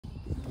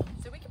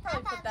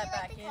probably put that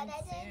back in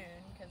soon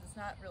because it's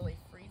not really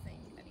freezing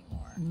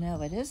anymore.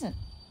 No, it isn't.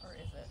 Or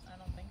is it? I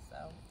don't think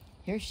so.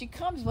 Here she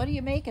comes. What are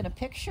you making? A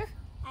picture?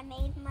 I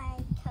made my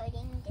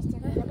coating just a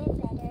little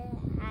bit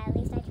better. At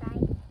least I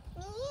tried.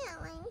 Yeah,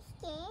 I'm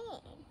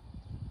scared.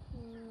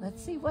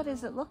 Let's see. What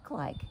does it look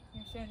like?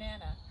 Here, show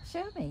Nana.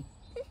 Show me.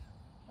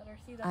 Let her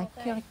see the I whole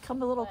thing. can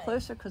come a little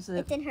closer because of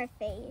the... It's in her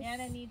face.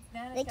 Nana's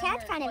The got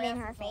cat's her kind of in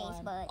her glasses face,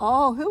 on. but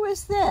Oh, who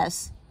is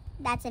this?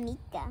 that's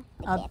Amika,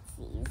 the cat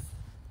sees.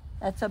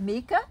 That's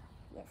Amika?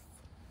 Yes.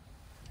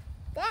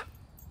 That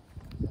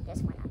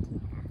just went out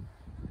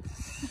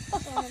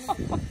to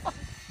Nana.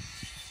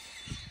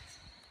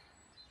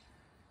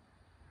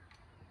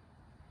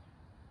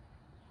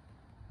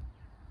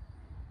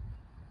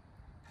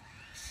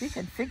 You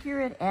can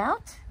figure it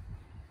out?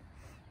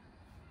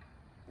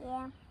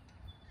 Yeah.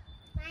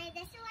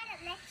 This is what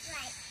it looks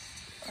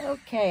like.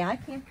 Okay, I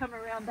can't come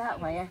around that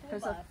way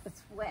because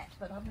it's wet,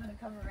 but I'm going to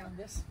come around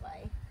this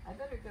way. I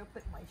better go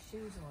put my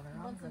shoes on or You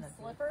I'm want some going to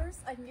slippers?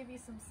 I can give you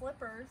some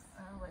slippers.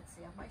 let's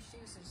see. My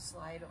shoes are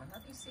slide on.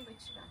 Let me see what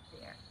you got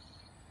there.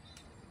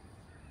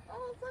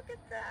 Oh, look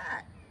at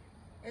that.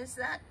 Is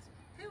that,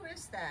 who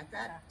is that?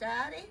 That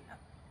Daddy?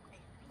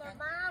 The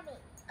mommy.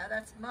 Oh,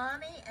 that's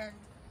Mommy and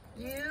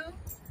you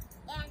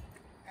And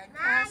and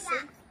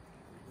Cassie.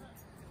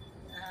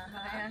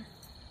 Maya.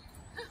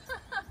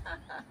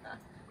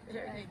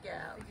 There you go.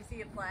 Did you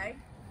see it play?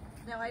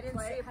 No, I didn't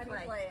see it How do play.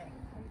 you play it?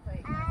 How do you play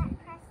it?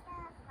 press the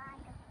flag.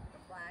 The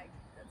flag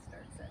that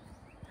starts it.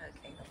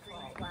 Okay, the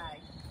Green flag. flag.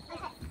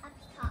 Okay, up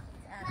top.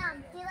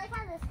 Mom, do you like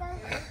how this goes?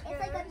 It's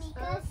like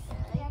Amika's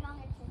scared on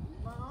her chin.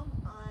 Mom,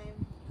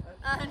 I'm...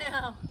 Oh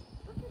no.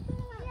 Look at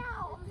that. Yeah,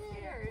 I'm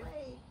There, scared.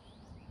 wait.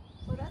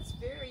 Well, that's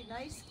very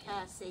nice,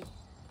 Cassie.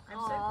 I'm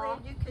so Aw.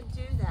 glad you could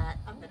do that.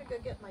 I'm going to go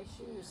get my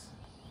shoes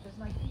because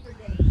my feet are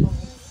getting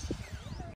cold.